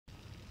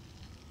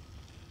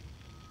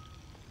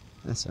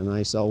That's a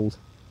nice old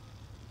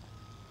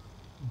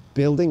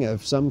building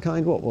of some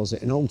kind. What was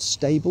it? An old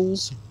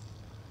stables?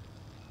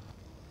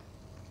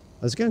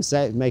 I was going to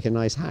say it'd make a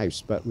nice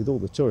house, but with all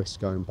the tourists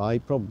going by,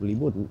 probably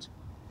wouldn't.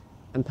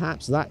 And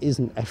perhaps that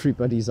isn't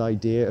everybody's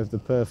idea of the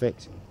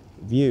perfect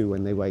view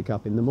when they wake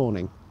up in the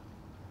morning.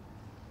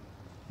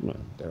 Well,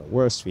 there are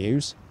worse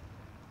views.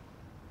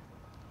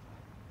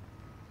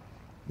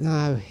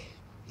 Now,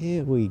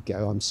 here we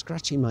go. I'm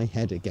scratching my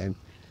head again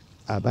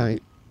about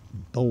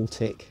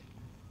Baltic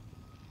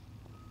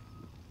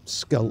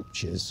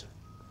sculptures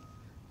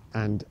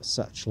and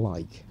such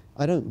like.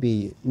 I don't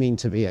mean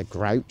to be a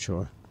grouch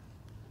or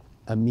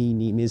a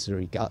meanie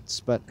misery guts,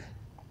 but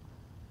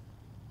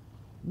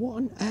what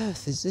on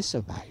earth is this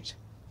about?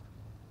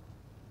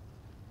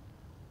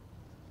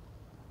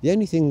 The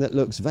only thing that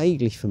looks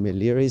vaguely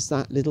familiar is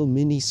that little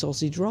mini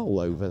sausage roll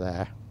over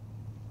there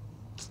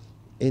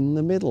in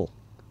the middle.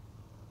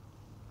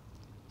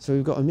 So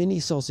we've got a mini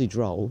sausage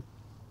roll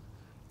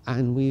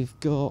and we've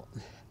got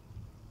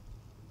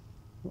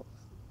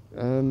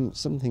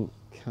something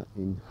cut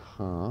in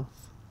half.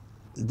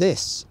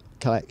 This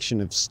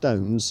collection of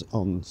stones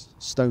on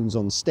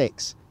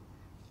sticks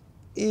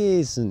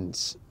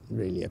isn't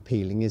really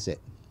appealing, is it?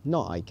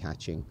 Not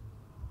eye-catching.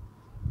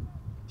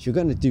 If you're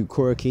going to do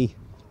quirky,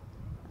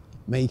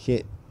 make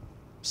it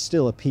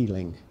still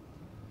appealing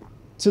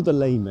to the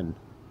layman,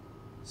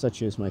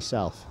 such as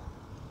myself,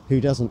 who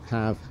doesn't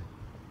have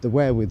the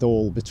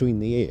wherewithal between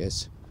the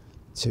ears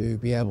to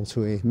be able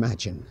to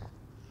imagine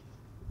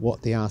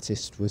what the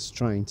artist was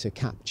trying to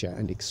capture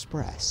and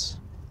express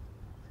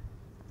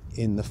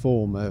in the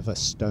form of a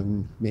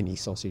stone mini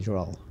sausage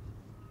roll.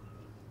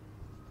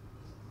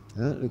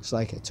 That looks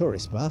like a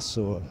tourist bus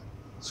or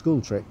a school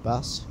trip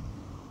bus.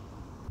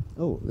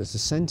 Oh, there's a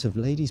scent of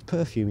ladies'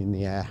 perfume in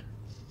the air.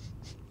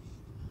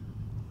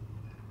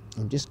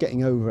 I'm just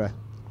getting over a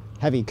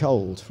heavy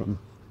cold from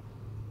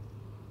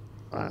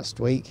last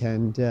week,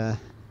 and the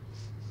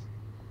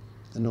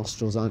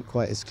nostrils aren't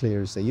quite as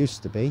clear as they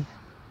used to be.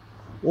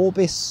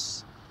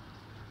 Orbis,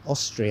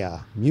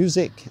 Austria,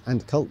 music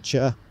and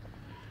culture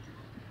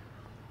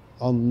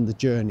on the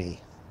journey.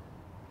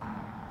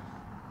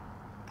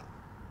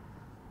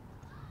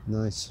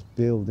 Nice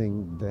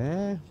building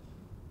there.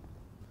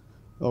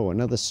 Oh,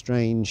 another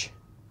strange,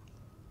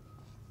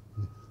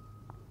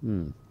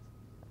 not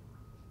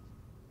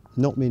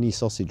mini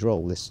sausage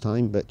roll this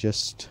time, but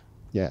just,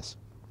 yes,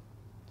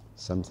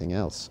 something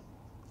else.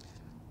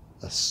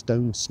 A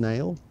stone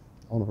snail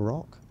on a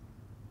rock?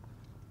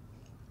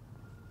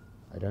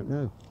 I don't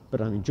know,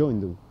 but I'm enjoying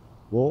the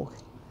walk.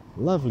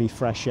 Lovely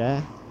fresh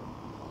air.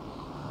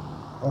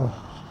 Oh,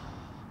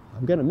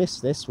 I'm going to miss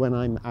this when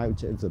I'm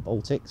out of the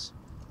Baltics.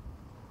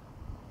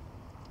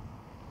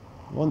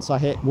 Once I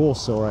hit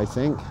Warsaw, I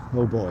think,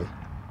 oh boy.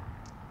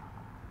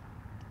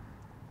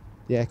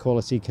 The air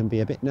quality can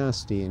be a bit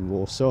nasty in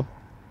Warsaw.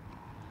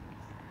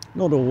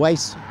 Not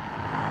always,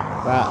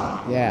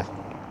 but yeah.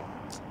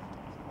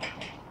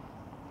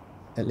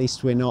 At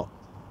least we're not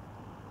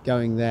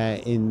going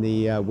there in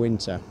the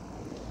winter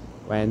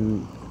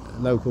when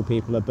local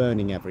people are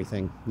burning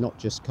everything, not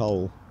just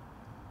coal.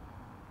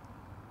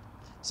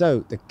 So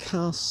the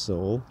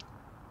castle,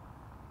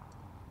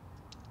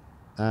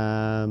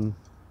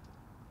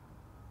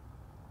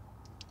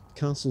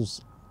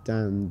 castle's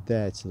down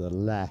there to the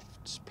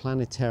left,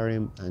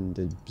 planetarium and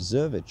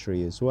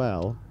observatory as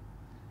well,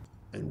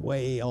 and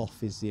way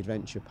off is the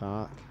adventure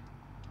park.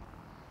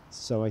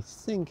 So I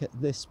think at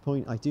this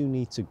point I do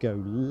need to go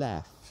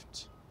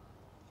left.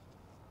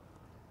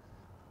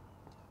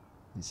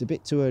 It's a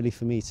bit too early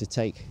for me to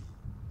take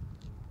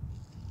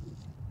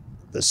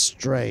the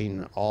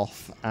strain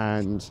off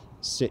and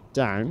sit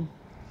down.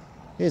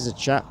 Here's a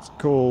chap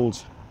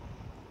called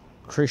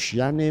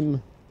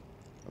Christianim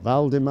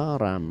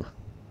Valdemaram.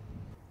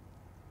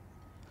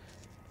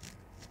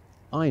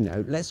 I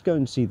know, let's go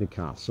and see the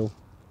castle.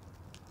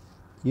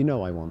 You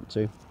know I want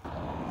to.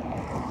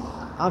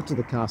 After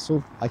the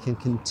castle, I can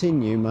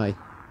continue my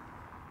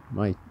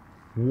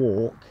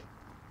walk.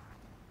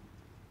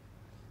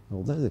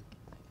 Although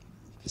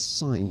the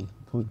sign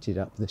pointed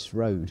up this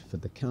road for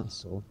the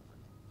castle,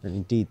 and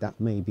indeed that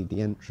may be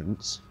the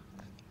entrance,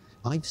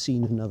 I've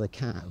seen another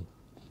cow,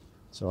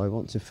 so I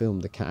want to film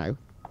the cow.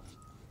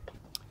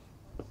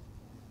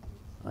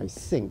 I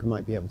think I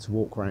might be able to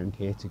walk around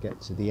here to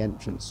get to the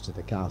entrance to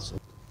the castle.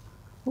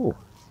 Oh,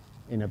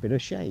 in a bit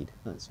of shade,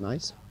 that's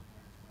nice.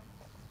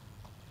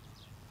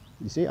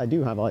 You see, I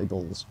do have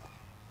eyeballs.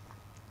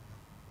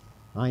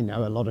 I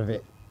know a lot of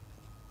it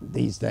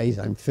these days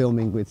I'm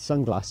filming with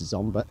sunglasses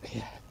on, but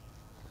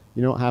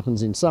you know what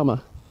happens in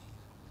summer?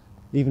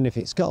 Even if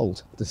it's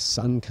cold, the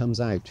sun comes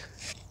out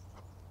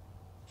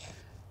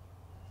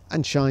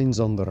and shines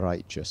on the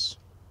righteous,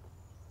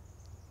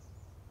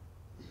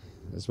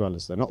 as well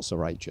as the not so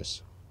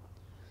righteous.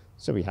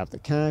 So we have the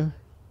cow,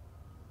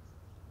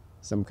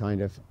 some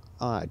kind of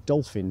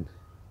dolphin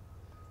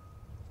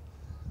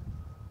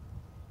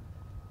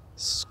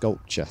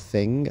sculpture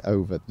thing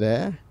over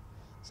there.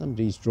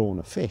 Somebody's drawn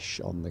a fish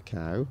on the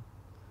cow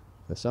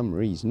for some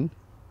reason.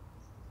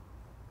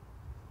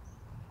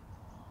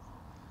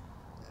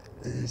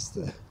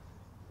 there's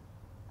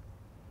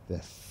the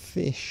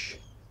fish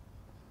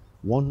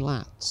 1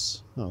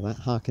 lats. Oh, that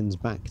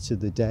harkens back to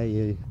the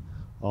day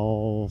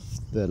of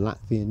the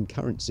Latvian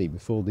currency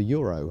before the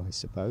euro, I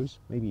suppose.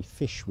 Maybe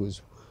fish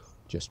was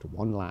just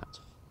 1 lat.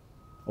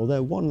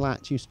 Although 1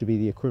 lat used to be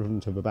the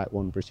equivalent of about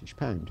 £1 British.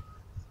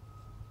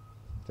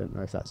 Don't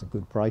know if that's a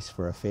good price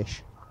for a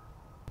fish.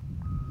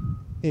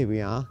 Here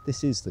we are.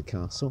 This is the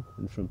castle,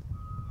 and from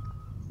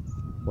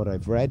what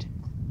I've read,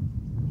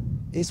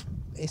 it's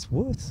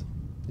worth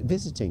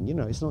visiting. You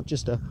know, it's not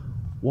just a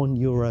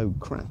 €1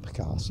 crap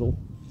castle.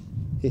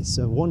 It's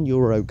a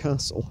 €1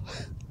 castle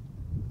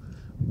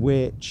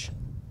which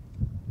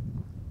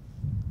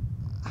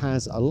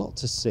has a lot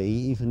to see,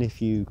 even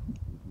if you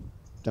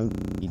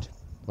don't need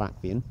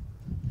Latvian,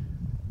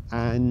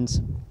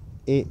 and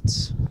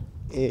it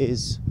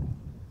is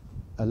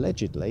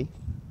allegedly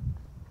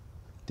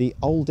the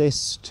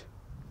oldest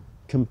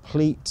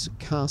complete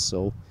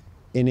castle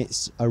in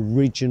its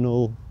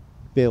original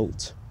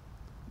built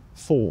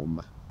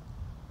form.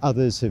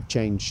 Others have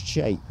changed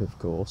shape, of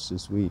course,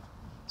 as we've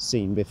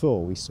seen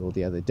before. We saw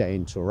the other day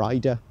in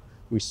Turida,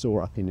 we saw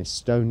up in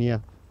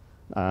Estonia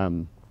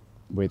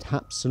with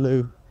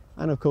Haapsalu,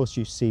 and of course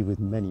you see with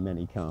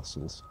many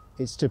castles.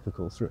 It's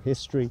typical through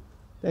history.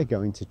 They're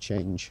going to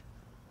change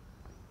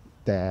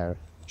their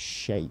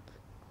shape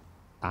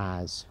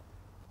as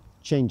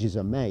changes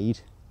are made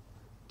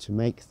to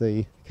make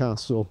the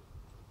castle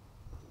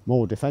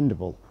more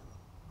defendable,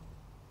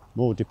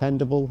 more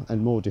dependable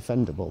and more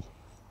defendable.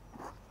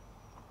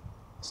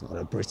 It's not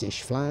a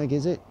British flag,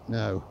 is it?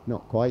 No,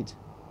 not quite.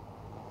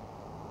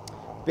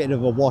 Bit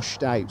of a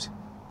washed out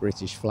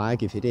British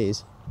flag if it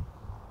is.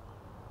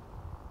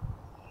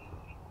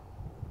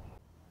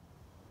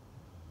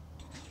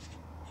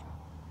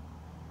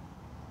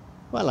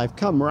 Well, I've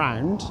come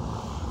round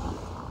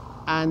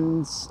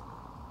and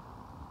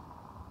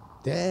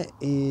there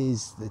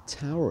is the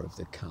tower of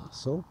the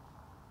castle,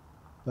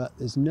 but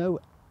there's no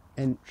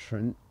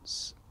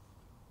entrance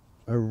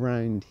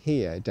around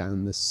here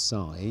down the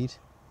side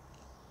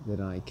that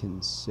I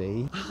can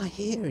see. Ah,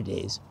 here it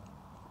is.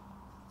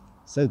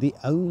 So the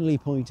only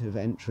point of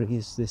entry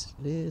is this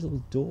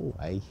little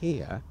doorway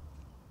here.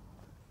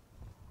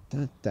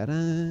 Da, da,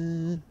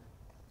 da.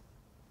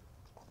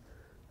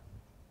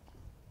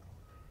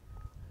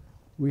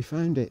 We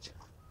found it.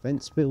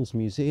 Ventspils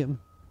Museum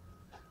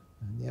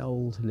and the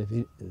old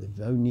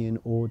Livonian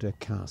Order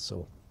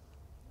castle.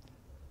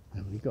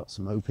 And we've got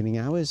some opening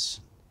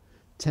hours,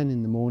 10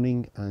 in the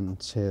morning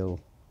until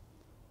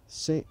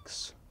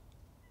 6.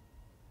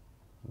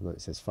 Although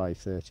it says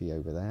 5:30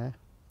 over there.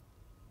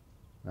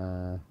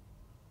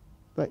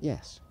 But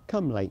yes,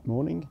 come late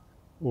morning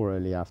or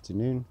early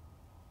afternoon,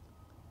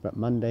 but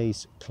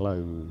Monday's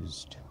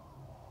closed.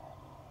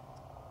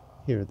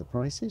 Here are the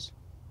prices.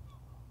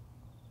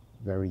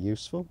 Very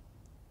useful.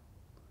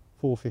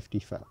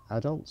 £4.50 for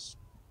adults.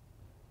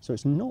 So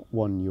it's not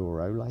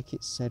 €1 like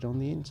it's said on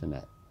the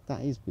internet.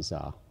 That is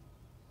bizarre.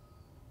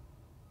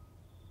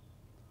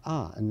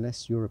 Ah,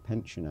 unless you're a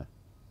pensioner.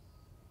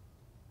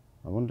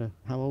 I wonder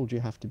how old you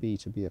have to be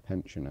a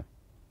pensioner.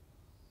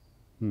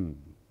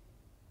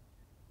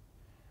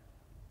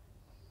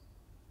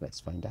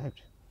 Let's find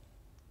out.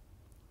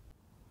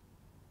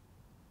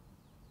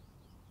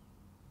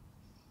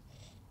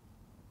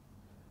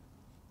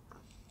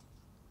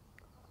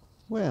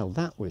 Well,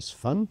 that was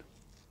fun.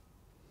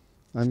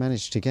 I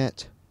managed to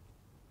get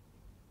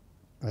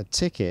a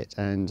ticket,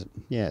 and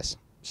yes,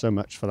 so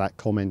much for that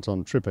comment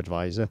on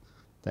TripAdvisor.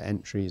 The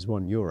entry is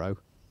 €1.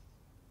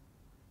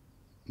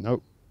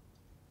 Nope.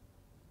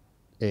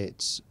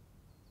 It's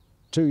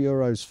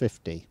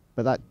 €2.50,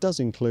 but that does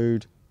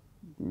include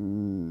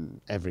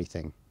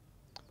everything,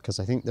 because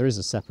I think there is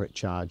a separate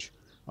charge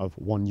of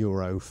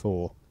 €1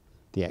 for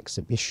the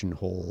exhibition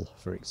hall,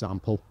 for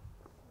example.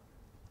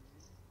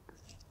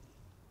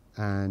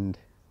 And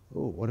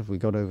oh, what have we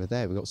got over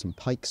there? We've got some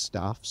pike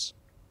staffs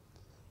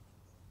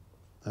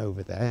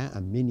over there, a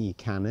mini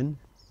cannon,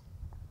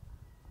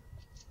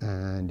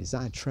 and is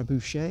that a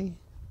trebuchet?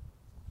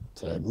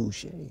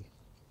 Trebuchet.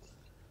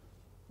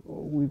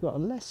 Oh, we've got a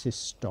less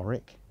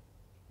historic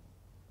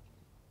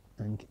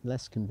and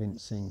less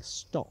convincing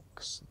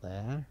stocks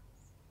there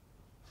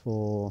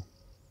for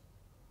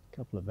a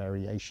couple of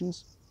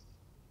variations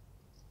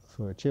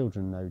for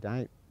children, no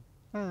doubt,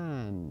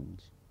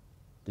 and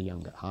the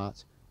young at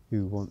heart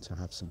who want to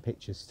have some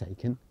pictures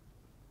taken.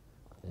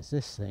 There's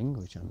this thing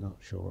which I'm not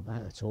sure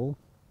about at all.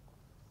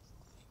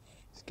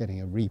 It's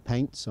getting a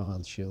repaint,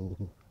 so she'll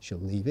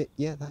leave it.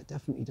 Yeah, that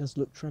definitely does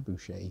look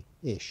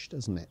trebuchet-ish,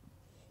 doesn't it?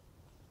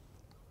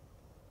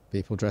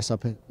 People dress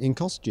up in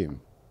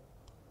costume.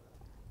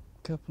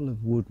 A couple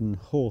of wooden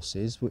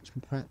horses, which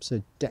perhaps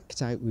are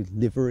decked out with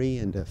livery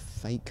and a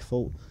fake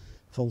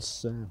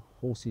false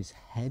horse's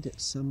head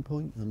at some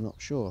point. I'm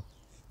not sure.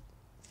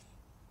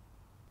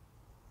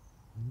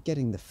 I'm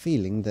getting the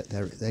feeling that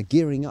they're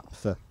gearing up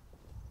for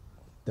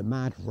the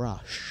mad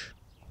rush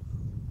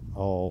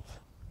of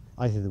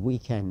either the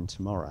weekend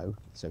tomorrow,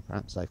 so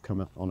perhaps I've come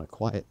up on a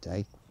quiet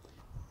day,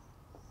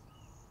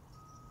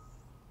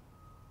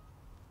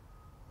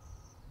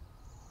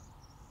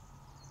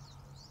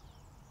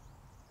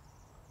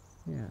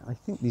 I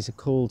think these are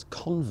called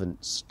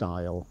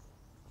convent-style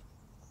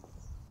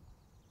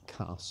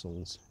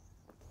castles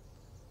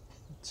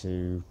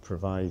to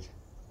provide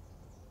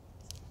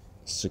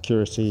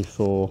security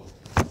for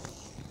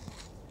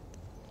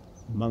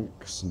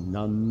monks and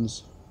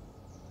nuns.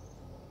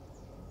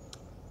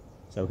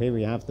 So here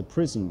we have the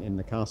prison in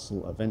the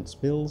castle of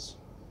Ventspils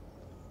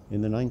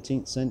in the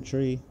 19th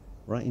century,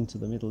 right into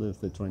the middle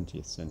of the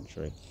 20th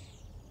century.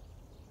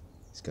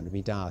 It's going to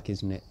be dark,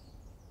 isn't it?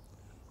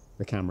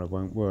 The camera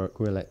won't work,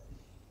 will it?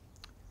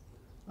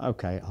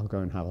 Okay, I'll go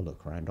and have a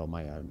look around on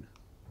my own.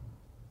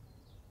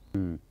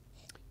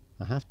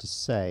 I have to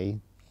say,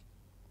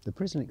 the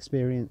prison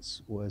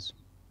experience was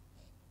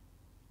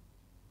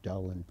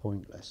dull and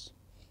pointless.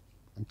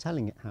 I'm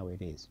telling it how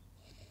it is.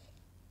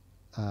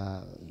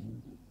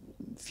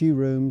 Few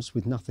rooms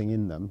with nothing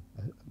in them.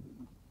 A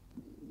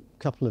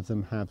couple of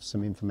them have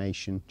some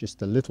information,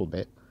 just a little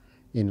bit,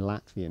 in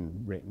Latvian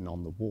written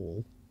on the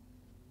wall,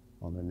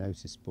 on the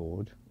notice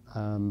board,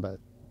 but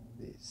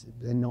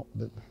they're not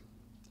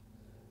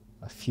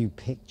a few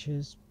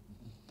pictures,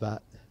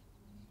 but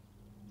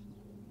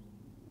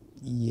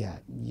yeah,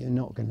 you're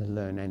not going to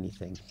learn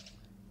anything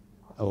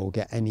or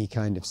get any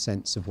kind of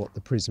sense of what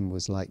the prison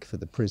was like for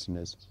the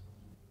prisoners.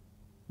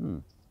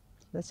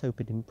 Let's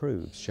hope it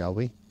improves, shall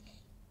we?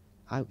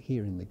 Out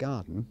here in the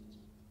garden,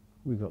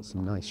 we've got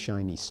some nice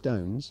shiny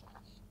stones.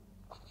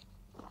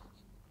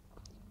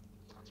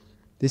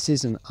 This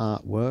is an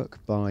artwork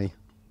by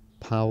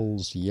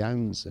Pauls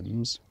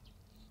Jaunzems.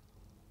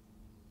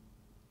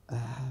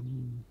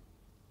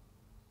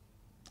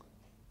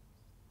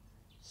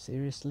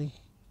 Seriously?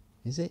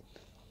 Is it?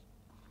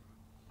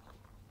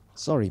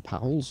 Sorry,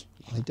 Pauls.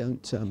 I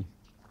don't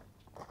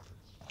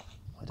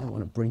want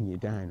to bring you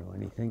down or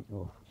anything,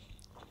 or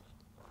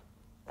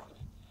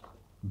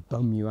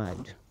bum you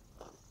out.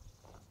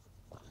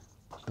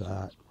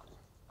 But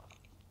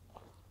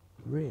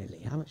really,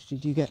 how much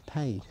did you get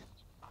paid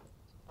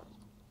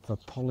for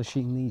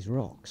polishing these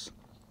rocks?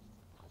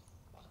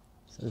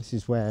 So this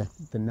is where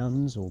the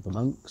nuns or the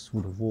monks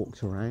would have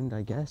walked around,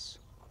 I guess,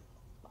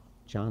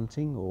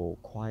 chanting or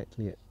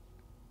quietly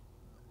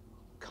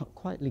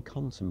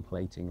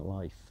contemplating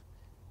life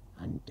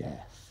and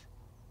death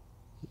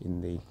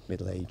in the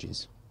Middle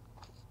Ages.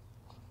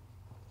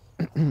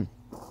 And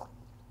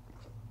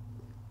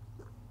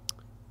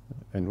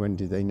when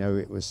did they know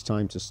it was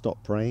time to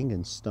stop praying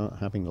and start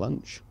having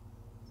lunch?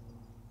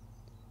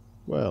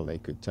 Well, they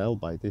could tell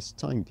by this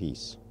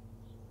timepiece.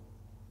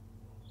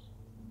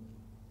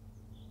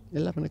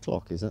 11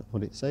 o'clock, is that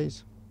what it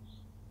says?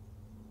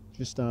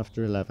 Just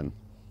after 11.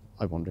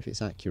 I wonder if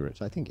it's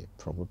accurate. I think it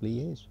probably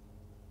is.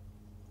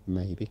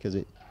 Maybe, because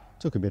it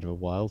took a bit of a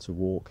while to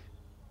walk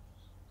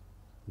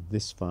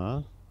thus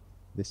far.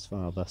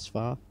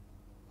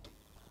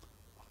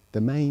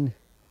 The main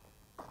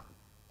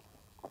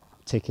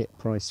ticket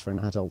price for an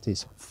adult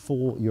is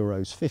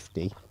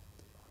 €4.50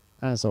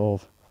 as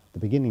of the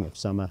beginning of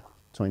summer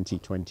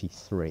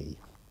 2023.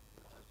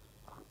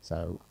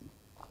 So,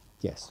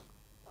 yes,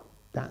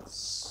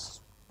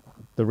 that's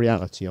the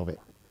reality of it.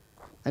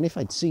 And if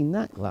I'd seen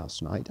that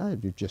last night, I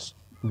would have just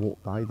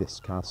walked by this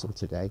castle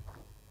today.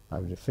 I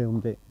would have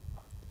filmed it,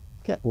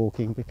 kept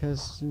walking,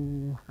 because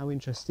how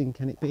interesting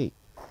can it be?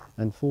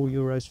 And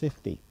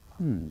 €4.50.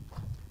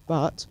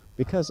 But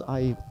because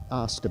I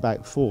asked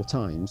about 4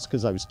 times,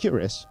 because I was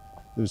curious,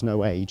 there was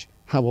no age,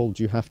 how old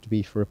do you have to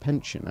be for a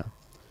pensioner?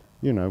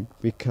 You know,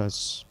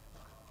 because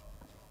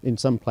in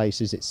some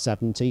places it's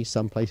 70,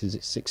 some places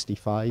it's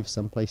 65,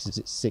 some places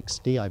it's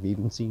 60, I've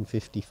even seen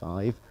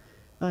 55.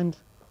 And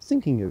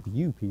thinking of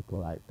you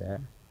people out there,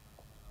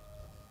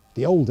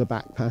 the older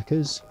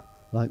backpackers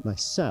like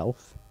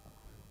myself,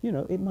 you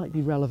know, it might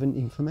be relevant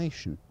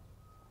information.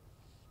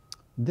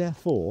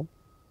 Therefore,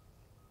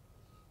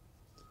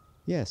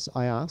 yes,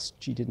 I asked,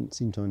 she didn't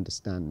seem to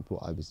understand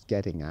what I was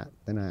getting at.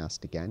 Then I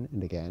asked again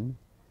and again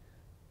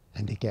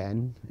and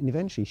again, and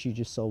eventually she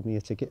just sold me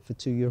a ticket for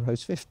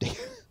 €2.50.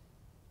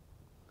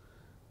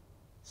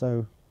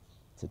 So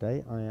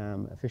today I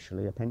am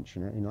officially a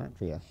pensioner in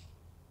Latvia,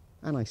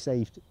 and I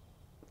saved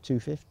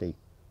 €2.50.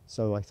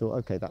 So I thought,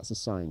 okay, that's a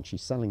sign.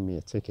 She's selling me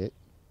a ticket.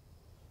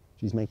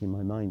 She's making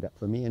my mind up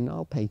for me, and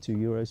I'll pay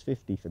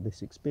 €2.50 for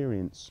this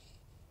experience.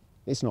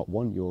 It's not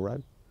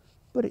 €1,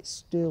 but it's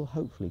still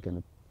hopefully going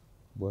to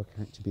work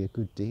out to be a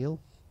good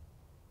deal.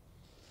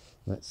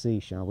 Let's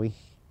see, shall we?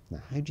 Now,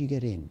 how do you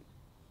get in?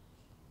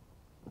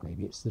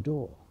 Maybe it's the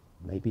door.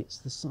 Maybe it's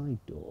the side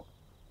door.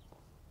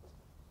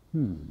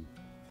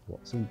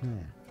 What's in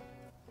there?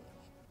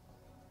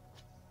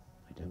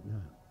 I don't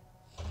know.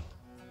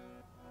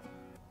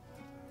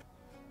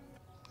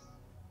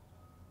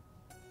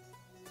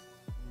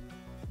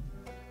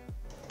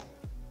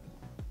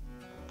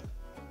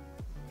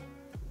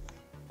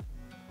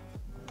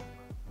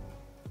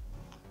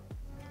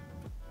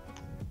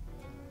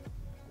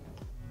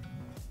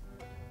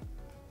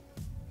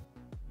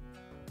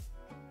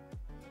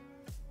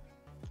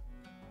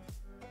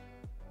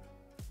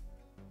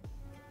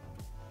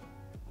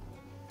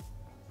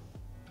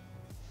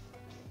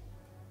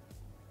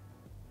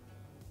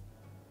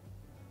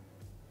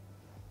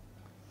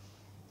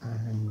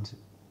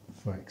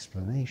 for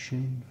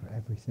explanation, for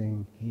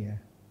everything here.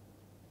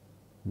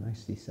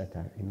 Nicely set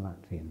out in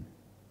Latvian.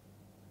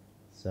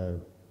 So,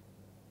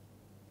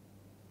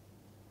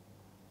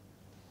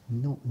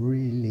 not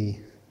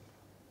really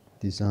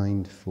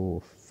designed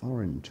for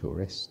foreign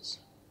tourists.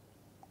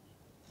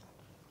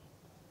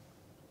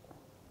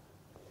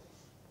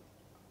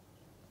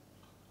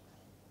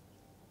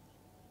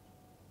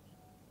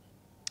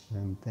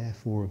 And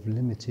therefore of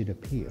limited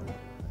appeal,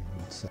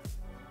 I would say.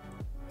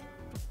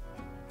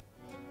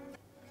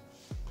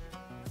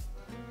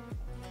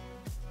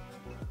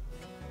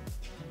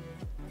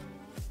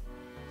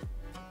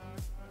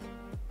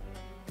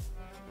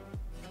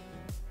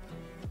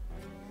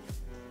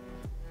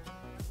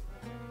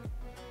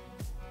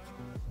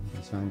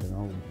 Somebody's found an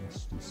old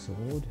rusty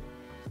sword.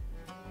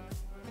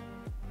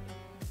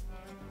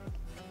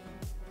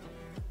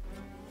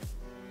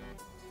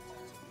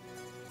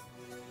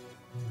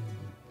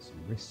 Some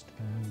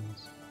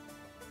wristbands.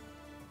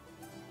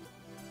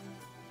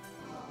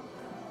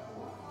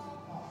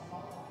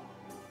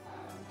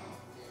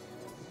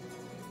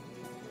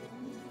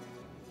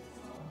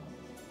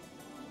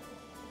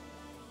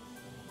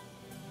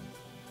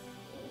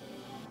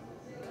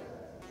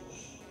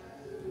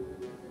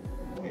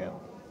 Yeah,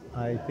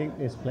 I think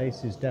this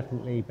place is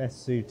definitely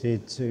best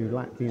suited to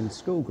Latvian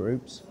school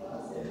groups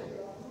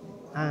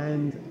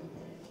and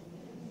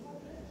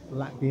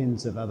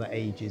Latvians of other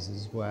ages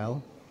as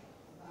well,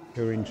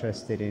 who are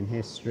interested in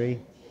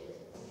history,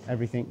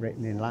 everything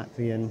written in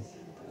Latvian.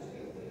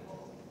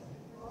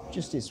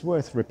 Just it's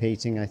worth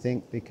repeating, I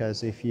think,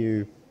 because if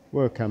you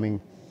were coming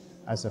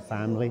as a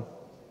family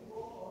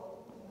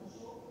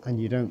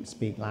and you don't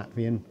speak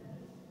Latvian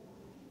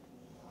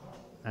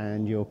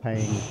and you're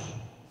paying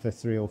for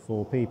 3 or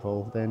 4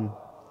 people, then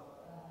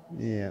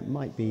yeah, it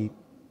might be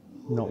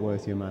not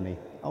worth your money.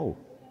 Oh,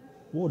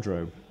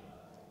 wardrobe,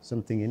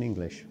 something in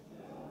English.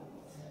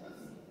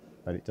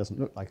 But it doesn't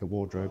look like a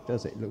wardrobe,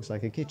 does it? It looks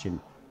like a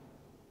kitchen.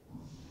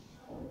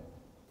 A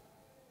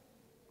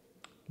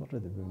lot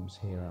of the rooms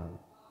here are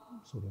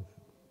sort of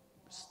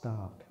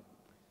stark,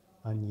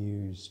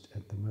 unused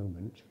at the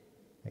moment,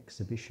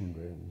 exhibition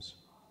rooms.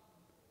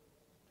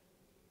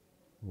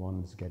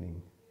 One's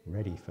getting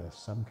ready for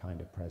some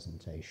kind of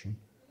presentation,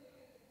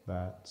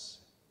 but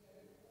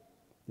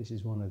this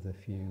is one of the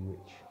few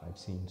which I've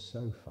seen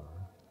so far.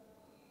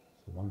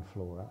 So 1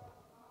 floor up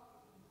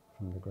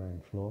from the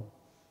ground floor,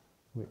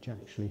 which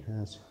actually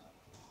has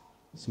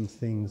some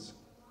things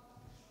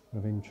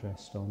of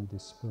interest on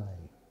display.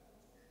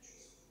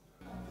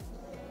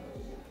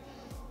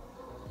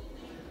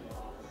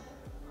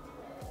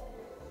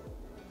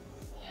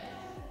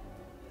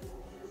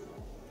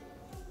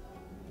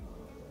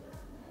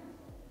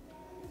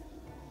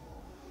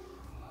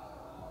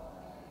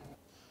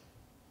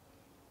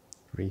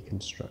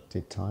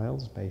 Reconstructed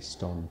tiles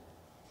based on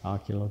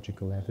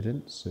archaeological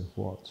evidence of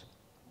what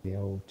the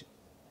old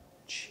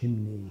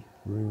chimney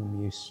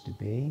room used to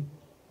be.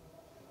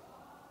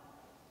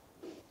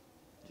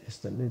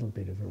 Just a little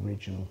bit of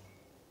original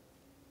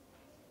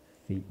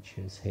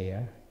features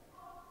here.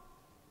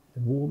 A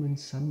warm and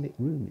sunlit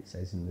room, it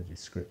says in the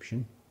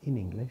description, in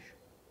English,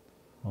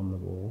 on the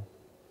wall.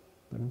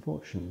 But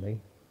unfortunately,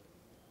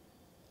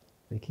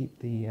 they keep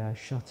the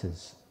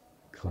shutters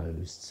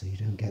closed so you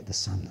don't get the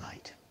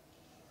sunlight.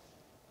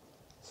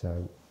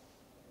 So,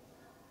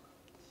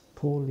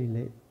 poorly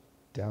lit,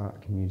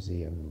 dark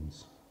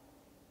museums.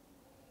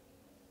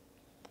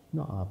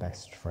 Not our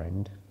best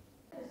friend.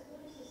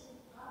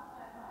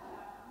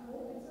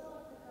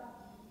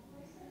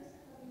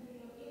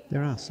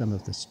 There are some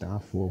of the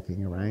staff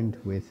walking around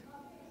with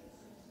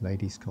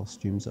ladies'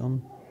 costumes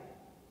on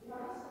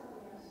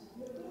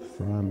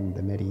from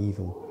the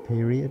medieval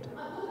period.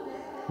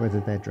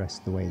 Whether they're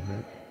dressed the way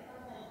that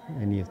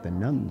any of the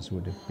nuns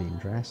would have been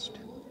dressed,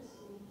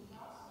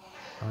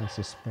 I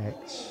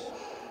suspect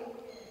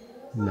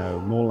no,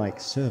 more like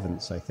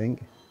servants, I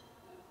think,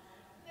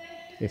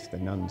 if the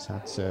nuns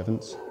had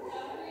servants.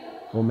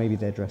 Or maybe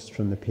they're dressed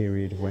from the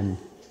period when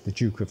the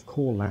Duke of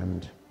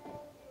Courland,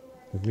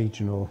 the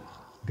regional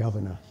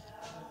governor,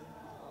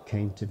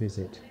 came to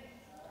visit.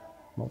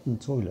 Modern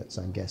toilets,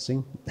 I'm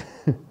guessing.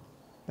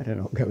 Better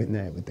not go in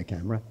there with the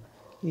camera,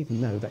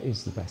 even though that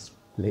is the best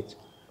lit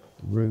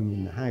room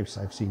in the house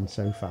I've seen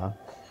so far.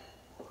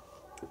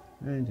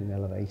 And an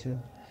elevator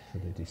for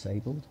the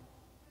disabled.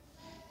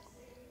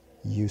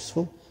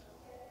 Useful.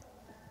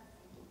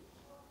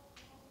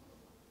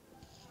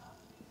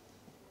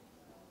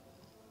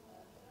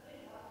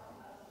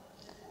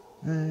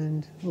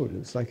 And, oh, it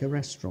looks like a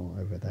restaurant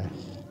over there.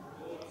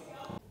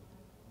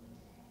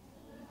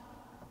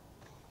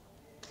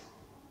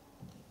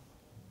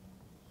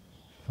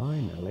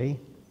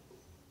 Finally,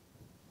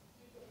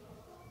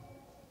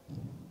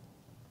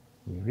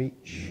 we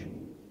reach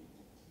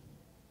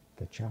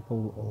the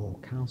chapel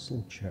or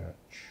castle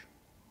church.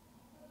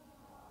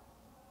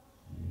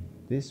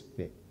 This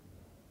bit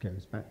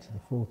goes back to the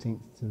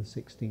 14th to the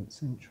 16th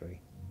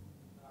century.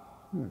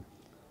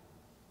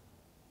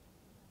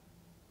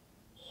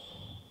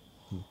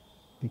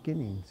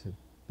 Beginning to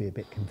be a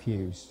bit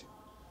confused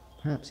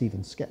perhaps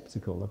even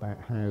sceptical about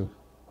how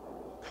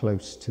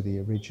close to the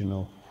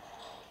original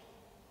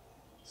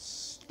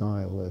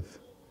style of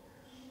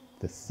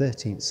the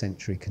 13th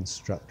century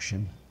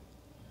construction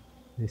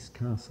this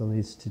castle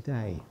is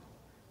today.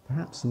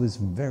 Perhaps there was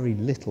very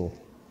little,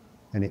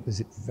 and it was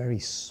a very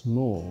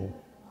small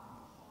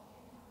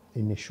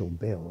initial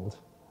build,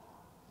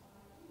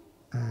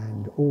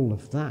 and all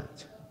of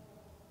that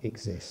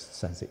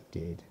exists as it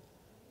did,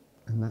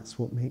 and that's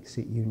what makes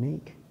it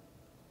unique.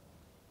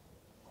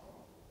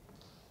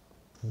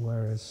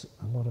 Whereas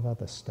a lot of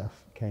other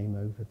stuff came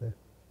over the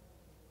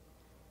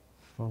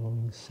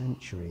following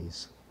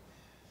centuries,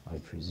 I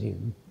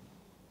presume.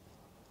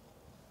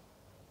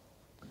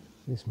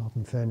 This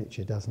modern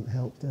furniture doesn't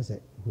help, does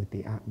it, with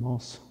the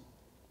atmos?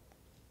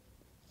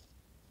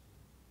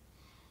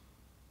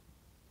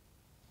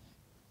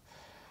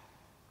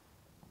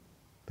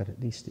 But at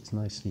least it's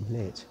nicely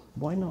lit.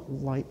 Why not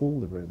light all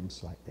the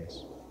rooms like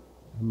this?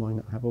 And why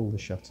not have all the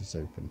shutters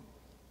open?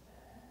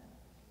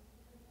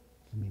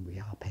 I mean, we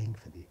are paying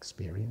for the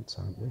experience,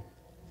 aren't we?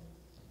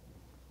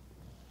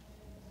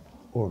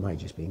 Or am I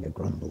just being a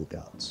grumble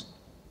guts?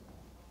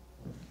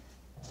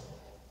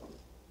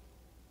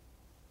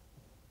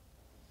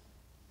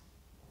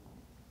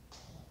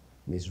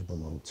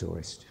 Miserable old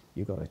tourist.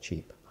 You got a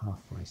cheap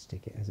half-price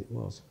ticket as it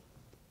was.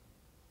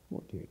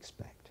 What do you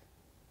expect?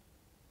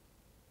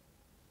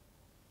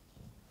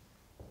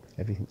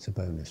 Everything's a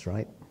bonus,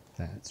 right?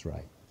 That's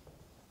right.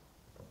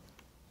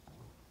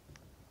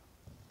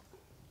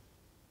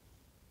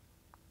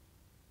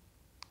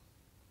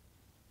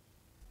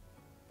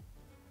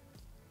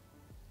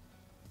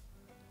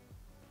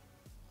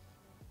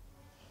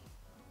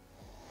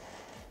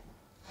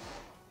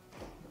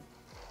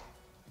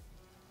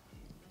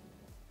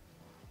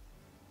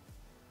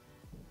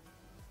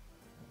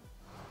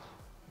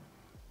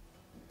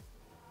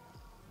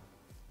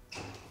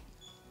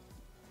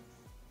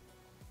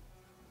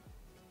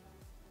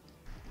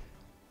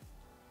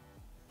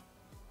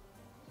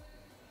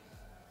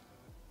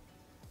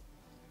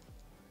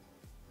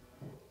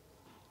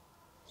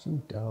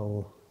 Some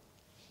dull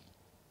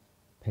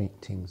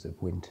paintings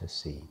of winter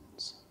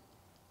scenes.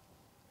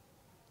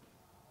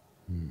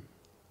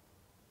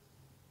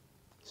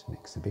 It's an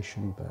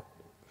exhibition, but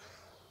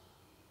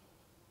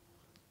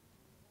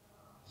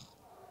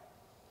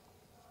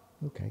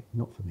okay,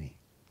 not for me.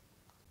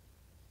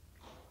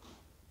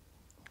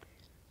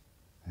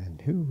 And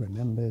who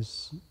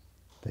remembers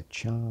the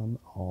charm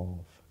of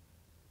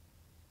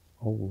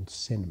old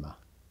cinema?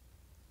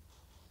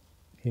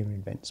 Here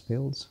in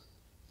Ventspils,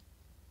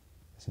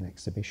 there's an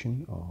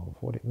exhibition of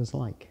what it was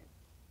like.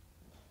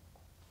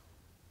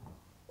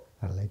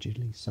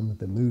 Allegedly, some of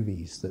the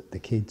movies that the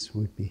kids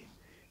would be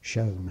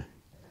shown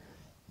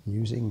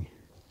using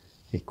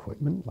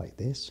equipment like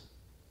this.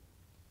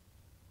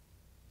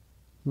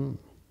 Looks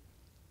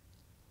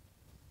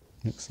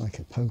like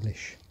a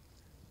Polish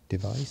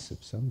device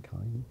of some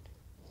kind.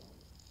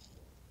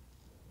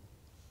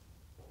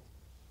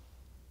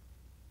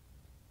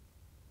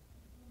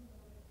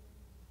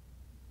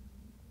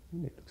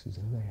 And it looks as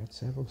though they had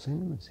several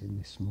cinemas in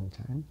this small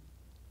town.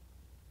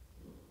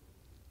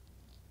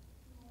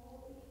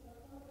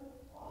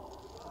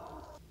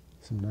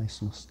 Some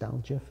nice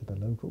nostalgia for the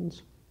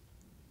locals.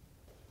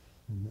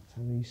 And that's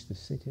how they used to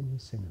sit in the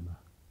cinema.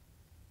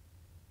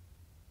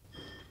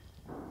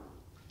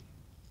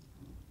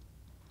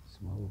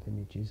 Some old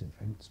images of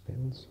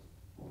Ventspils.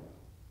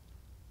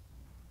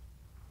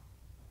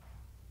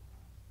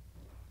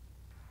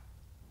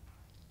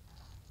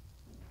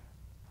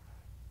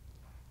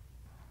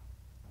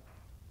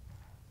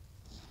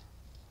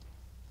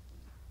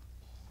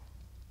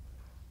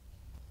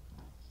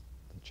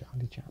 The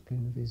Charlie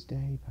Chaplin of his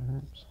day,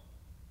 perhaps.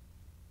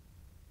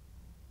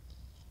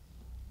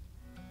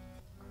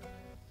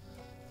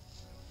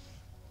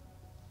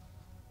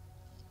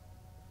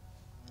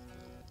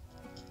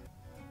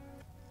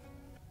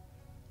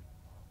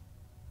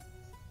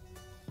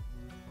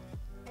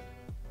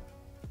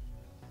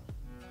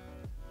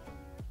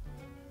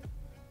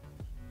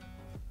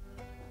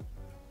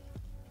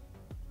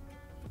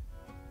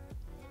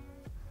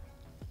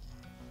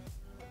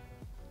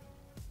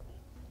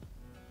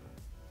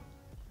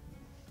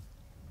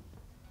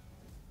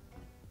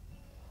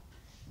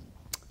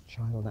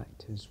 Child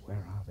actors, where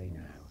are they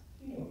now?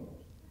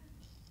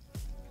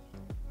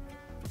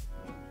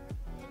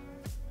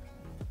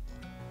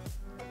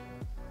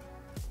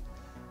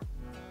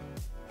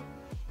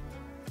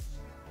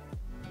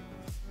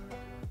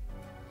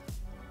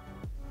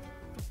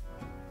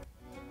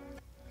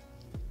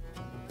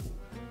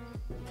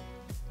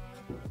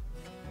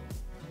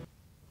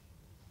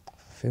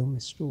 For film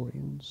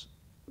historians,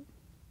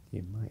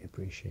 you might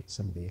appreciate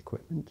some of the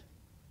equipment,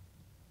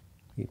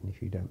 even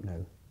if you don't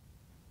know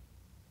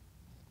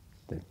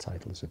the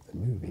titles of the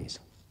movies.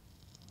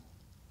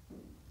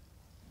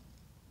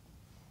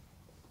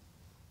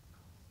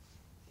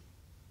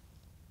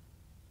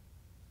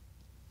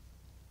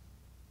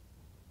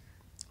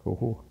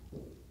 Oh.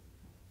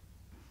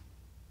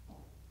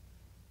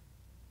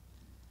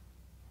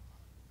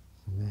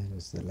 And there's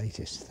was the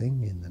latest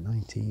thing in the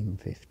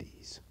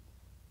 1950s,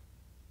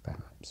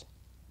 perhaps.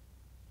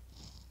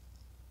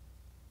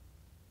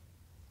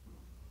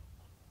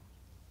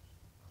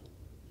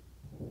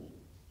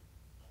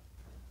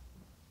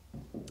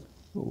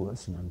 Oh,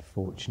 that's an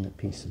unfortunate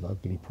piece of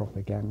ugly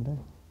propaganda.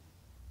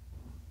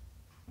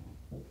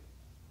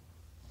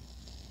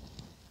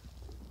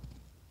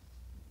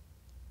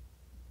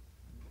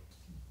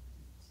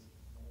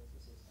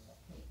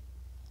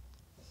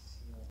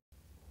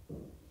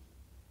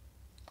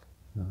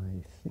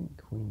 I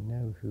think we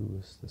know who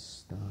was the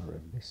star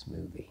of this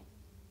movie.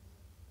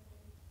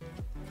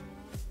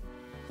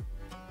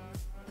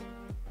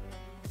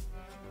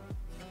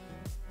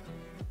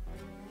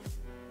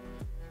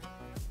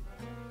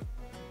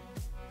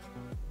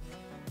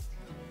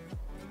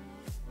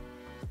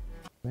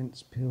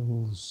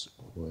 Ventspils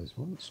was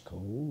once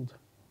called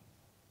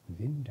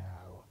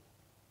Vindau.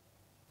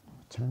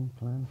 A town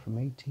plan from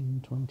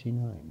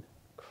 1829.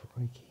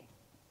 Crikey.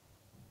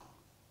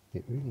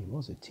 It really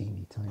was a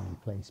teeny tiny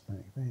place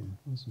back then,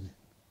 wasn't it?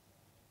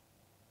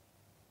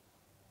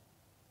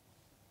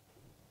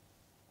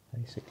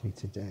 Basically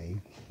today,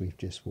 we've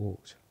just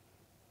walked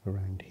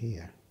around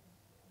here,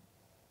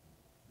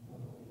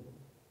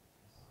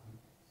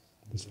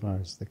 as far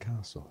as the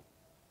castle.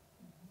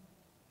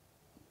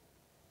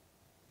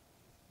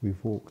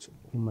 We've walked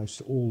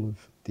almost all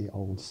of the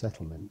old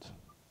settlement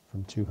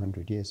from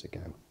 200 years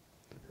ago,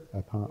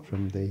 apart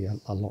from the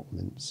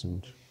allotments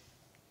and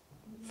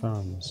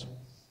farms.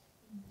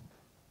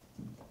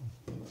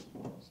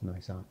 It's a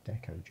nice Art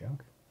Deco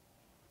jug.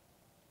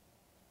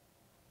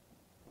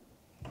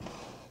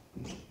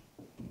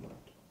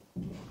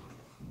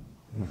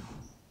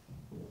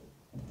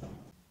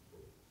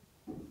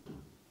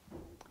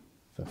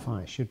 If a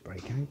fire should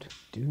break out,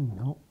 do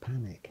not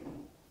panic.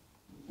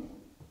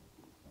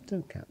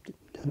 Don't,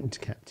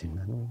 Captain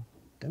Manuel,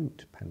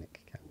 don't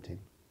panic, Captain,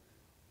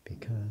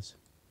 because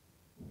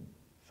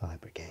fire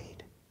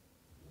brigade.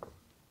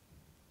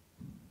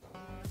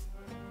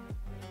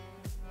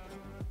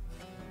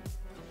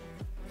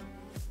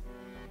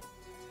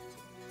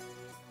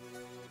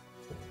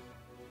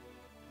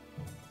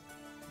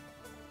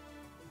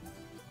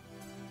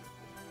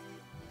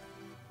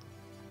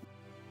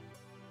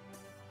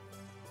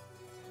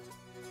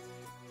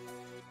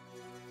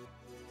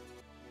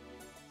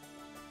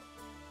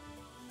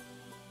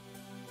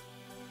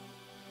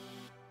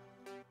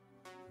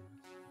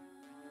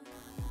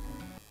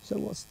 So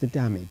what's the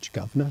damage,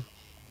 Governor?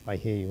 I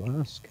hear you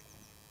ask.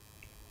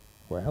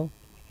 Well,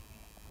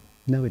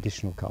 no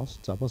additional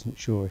costs. I wasn't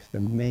sure if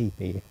there may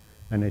be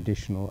an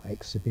additional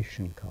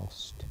exhibition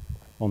cost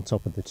on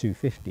top of the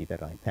 $250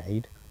 that I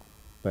paid,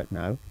 but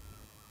no.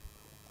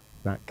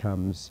 That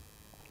comes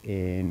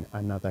in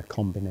another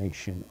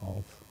combination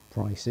of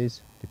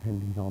prices,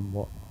 depending on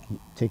what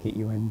ticket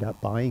you end up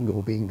buying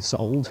or being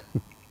sold. I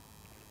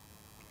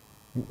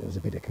think there was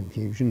a bit of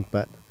confusion,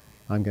 but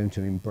I'm going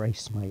to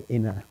embrace my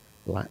inner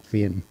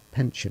Latvian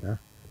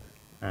pensioner,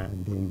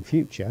 and in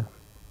future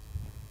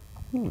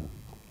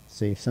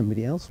see if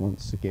somebody else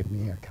wants to give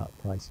me a cut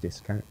price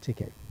discount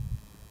ticket.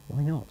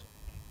 Why not?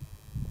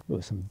 There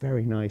were some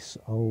very nice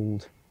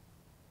old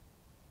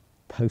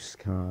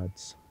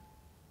postcards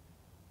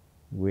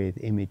with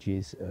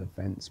images of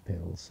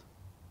Ventspils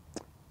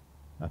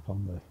up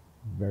on the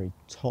very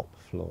top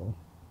floor,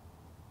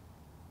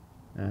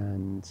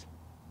 and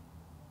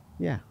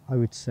yeah, I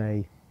would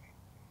say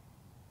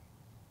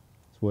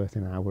worth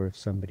an hour of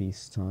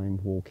somebody's time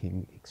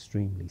walking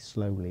extremely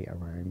slowly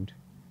around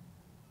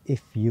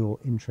if you're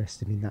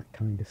interested in that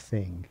kind of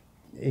thing.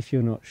 If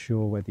you're not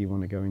sure whether you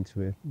want to go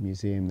into a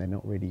museum, they're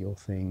not really your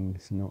thing,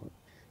 it's not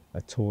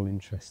at all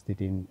interested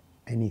in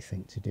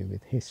anything to do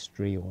with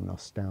history or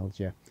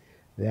nostalgia,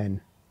 then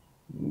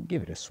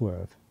give it a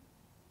swerve.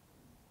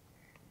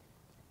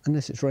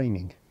 Unless it's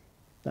raining.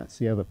 That's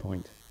the other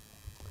point.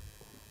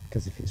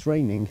 Because if it's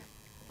raining,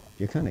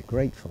 you're kind of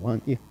grateful,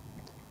 aren't you?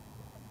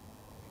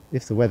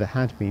 If the weather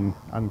had been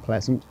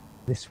unpleasant,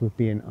 this would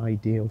be an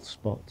ideal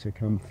spot to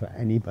come for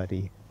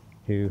anybody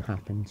who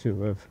happened to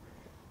have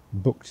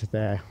booked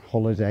their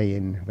holiday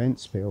in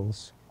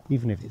Ventspils,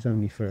 even if it's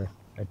only for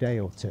a day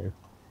or two,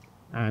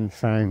 and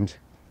found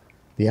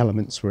the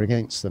elements were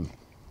against them.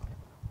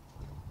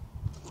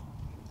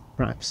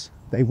 Perhaps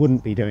they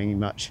wouldn't be doing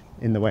much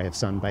in the way of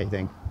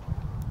sunbathing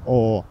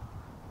or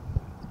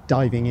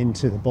diving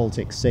into the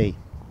Baltic Sea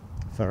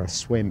for a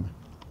swim.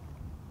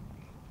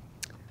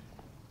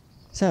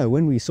 So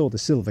when we saw the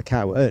silver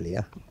cow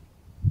earlier,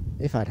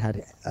 if I'd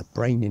had a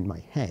brain in my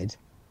head,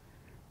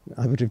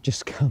 I would have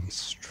just come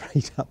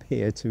straight up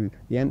here to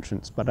the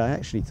entrance, but I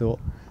actually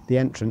thought the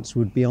entrance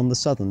would be on the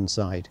southern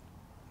side.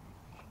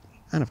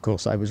 And of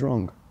course I was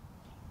wrong.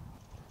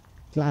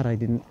 Glad I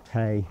didn't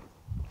pay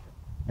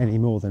any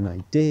more than I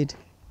did.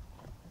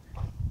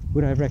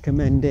 Would I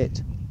recommend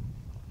it?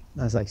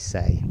 As I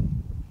say,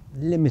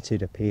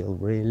 limited appeal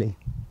really.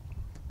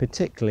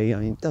 Particularly, I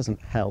mean, it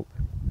doesn't help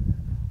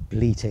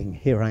bleating.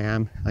 Here I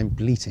am, I'm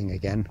bleating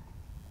again.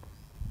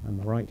 I'm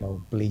a right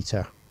old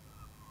bleater.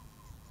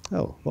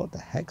 Oh, what the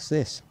heck's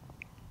this?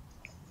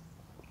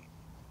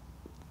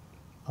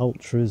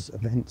 ultras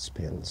of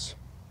Ventspils.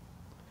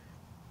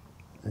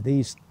 Are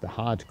these the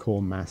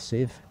hardcore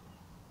massive?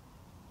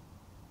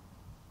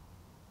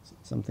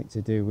 Something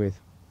to do with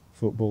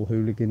football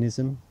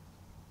hooliganism,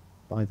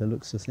 by the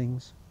looks of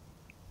things.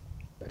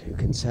 But who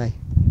can say?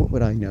 What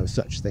would I know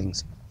such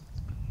things?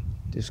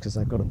 Just because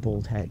I've got a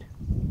bald head.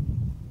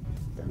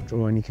 Don't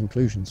draw any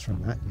conclusions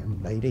from that,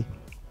 young lady.